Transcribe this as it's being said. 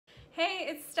Hey,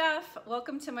 it's Steph.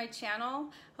 Welcome to my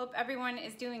channel. Hope everyone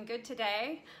is doing good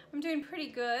today. I'm doing pretty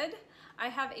good. I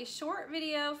have a short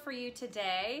video for you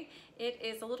today. It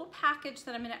is a little package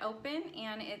that I'm going to open,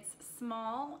 and it's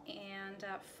small and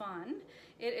fun.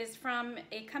 It is from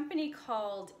a company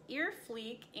called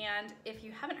Earfleek, and if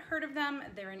you haven't heard of them,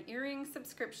 they're an earring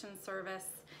subscription service,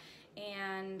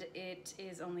 and it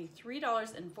is only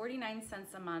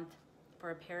 $3.49 a month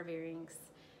for a pair of earrings.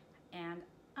 And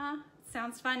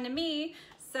sounds fun to me.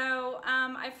 So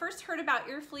I first heard about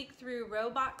Earfleek through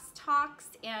Roblox Talks,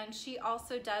 and she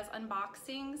also does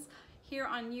unboxings here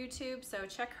on YouTube, so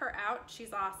check her out.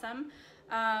 She's awesome.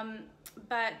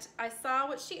 But I saw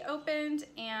what she opened,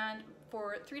 and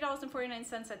for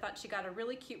 $3.49, I thought she got a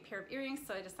really cute pair of earrings,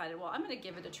 so I decided, well, I'm gonna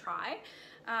give it a try.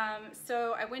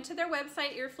 So I went to their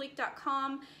website,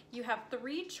 earfleek.com. You have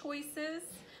 3 choices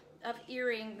of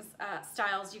earrings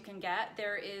styles you can get.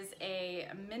 There is a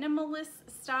minimalist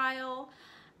style,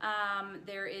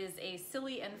 there is a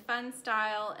silly and fun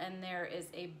style, and there is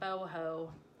a boho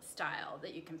style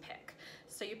that you can pick.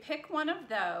 So you pick one of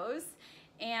those,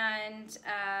 and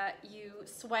you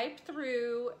swipe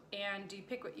through, and you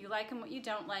pick what you like and what you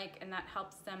don't like, and that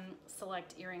helps them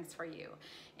select earrings for you.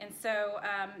 And so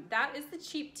that is the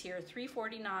cheap tier,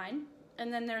 $3.49.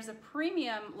 And then there's a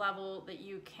premium level that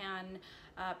you can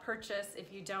purchase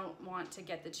if you don't want to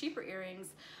get the cheaper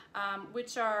earrings,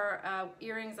 which are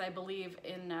earrings, I believe,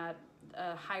 in a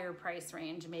higher price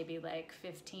range, maybe like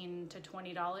 $15 to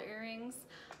 $20 earrings,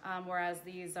 whereas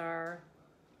these are,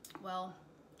 well,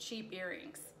 cheap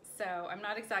earrings. So I'm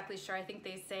not exactly sure. I think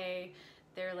they say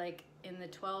they're like in the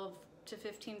 $12 to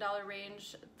 $15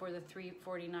 range for the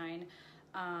 $3.49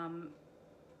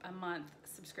 a month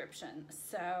subscription.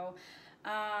 So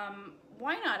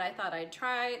why not? I thought I'd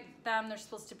try them. They're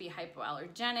supposed to be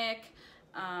hypoallergenic,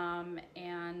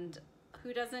 and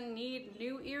who doesn't need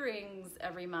new earrings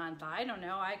every month? I don't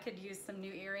know. I could use some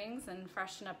new earrings and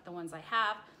freshen up the ones I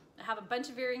have. I have a bunch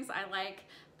of earrings I like,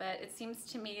 but it seems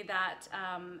to me that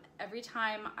every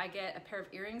time I get a pair of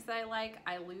earrings that I like,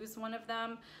 I lose one of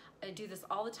them. I do this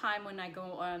all the time when I go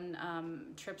on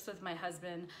trips with my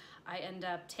husband. I end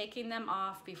up taking them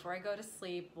off before I go to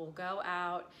sleep. We'll go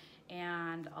out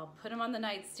and I'll put them on the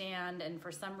nightstand, and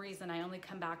for some reason I only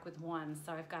come back with one.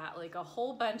 So I've got like a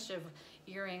whole bunch of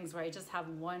earrings where I just have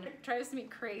one. It drives me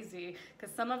crazy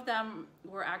because some of them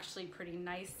were actually pretty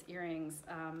nice earrings,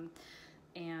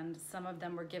 and some of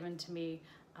them were given to me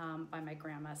by my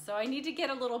grandma. So I need to get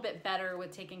a little bit better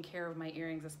with taking care of my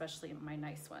earrings, especially my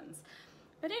nice ones.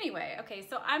 But anyway, okay,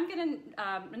 so I'm gonna,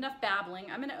 enough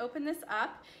babbling, I'm gonna open this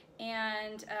up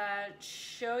and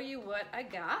show you what I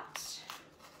got.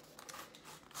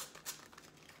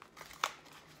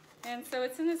 And so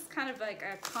it's in this kind of like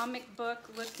a comic book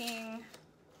looking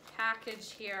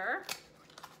package here.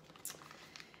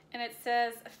 And it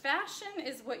says, fashion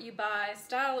is what you buy,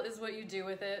 style is what you do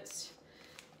with it.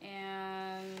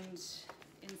 And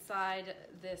inside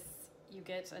this, you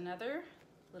get another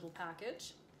little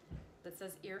package that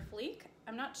says Earfleek.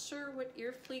 I'm not sure what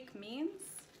Earfleek means.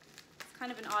 It's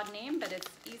kind of an odd name, but it's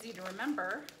easy to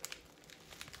remember.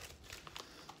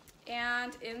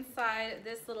 And inside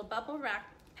this little bubble wrap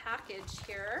package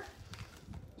here,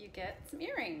 you get some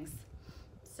earrings.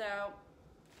 So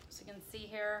you can see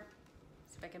here,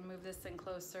 see if I can move this in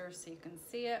closer so you can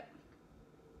see it.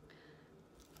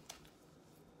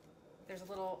 There's a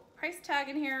little price tag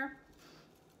in here.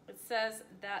 It says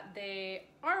that they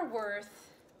are worth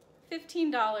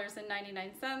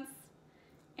 $15.99,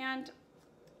 and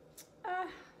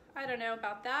I don't know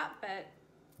about that, but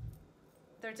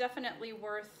they're definitely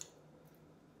worth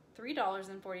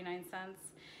 $3.49.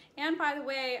 And by the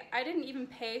way, I didn't even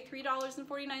pay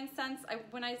 $3.49.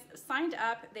 When I signed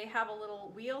up, they have a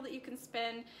little wheel that you can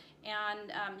spin,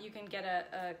 and you can get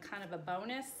a kind of a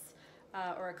bonus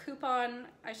or a coupon,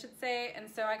 I should say. And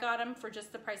so I got them for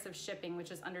just the price of shipping, which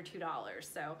is under $2.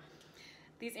 So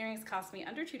these earrings cost me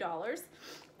under $2.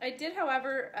 I did,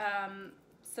 however,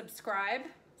 subscribe.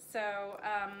 So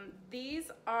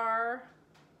these are,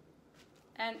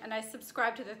 and I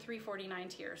subscribe to the $3.49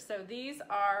 tier. So these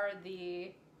are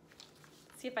the,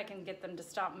 see if I can get them to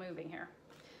stop moving here,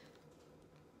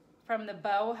 from the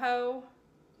boho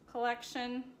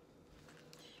collection.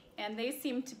 And they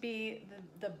seem to be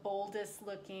the boldest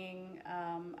looking,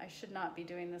 I should not be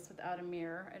doing this without a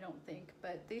mirror, I don't think,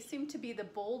 but they seem to be the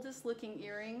boldest looking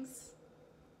earrings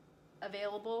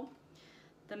available.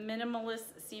 The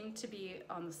minimalists seem to be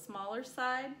on the smaller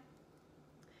side.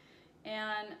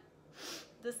 And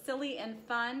the silly and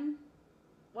fun,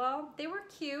 well, they were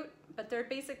cute, but they're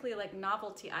basically like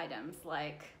novelty items,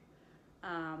 like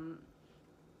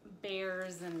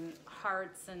bears and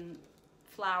hearts and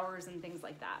flowers and things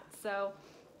like that. So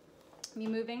let me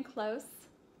move in close.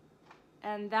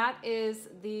 And that is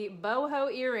the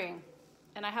boho earring.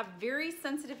 And I have very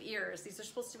sensitive ears. These are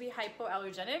supposed to be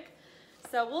hypoallergenic.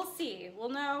 So we'll see. We'll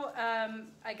know,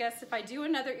 I guess if I do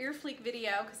another Earfleek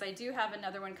video, because I do have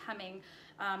another one coming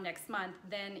next month,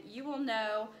 then you will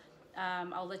know,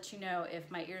 I'll let you know if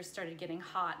my ears started getting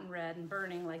hot and red and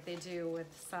burning like they do with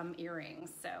some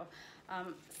earrings. So,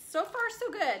 so far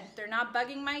so good. They're not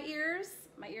bugging my ears.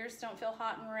 My ears don't feel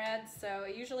hot and red, so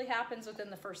it usually happens within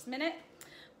the first minute.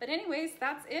 But anyways,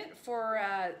 that's it for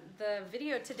the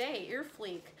video today,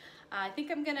 Earfleek. I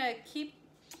think I'm gonna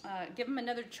give them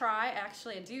another try.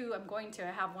 Actually, I'm going to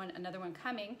have another one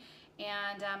coming.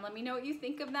 And let me know what you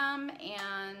think of them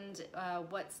and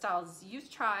what styles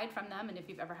you've tried from them, and if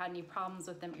you've ever had any problems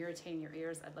with them irritating your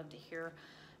ears. I'd love to hear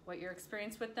what your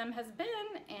experience with them has been.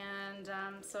 And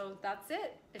so that's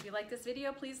it. If you like this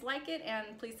video, please like it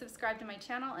and please subscribe to my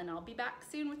channel, and I'll be back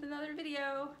soon with another video.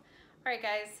 All right,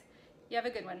 guys. You have a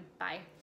good one. Bye.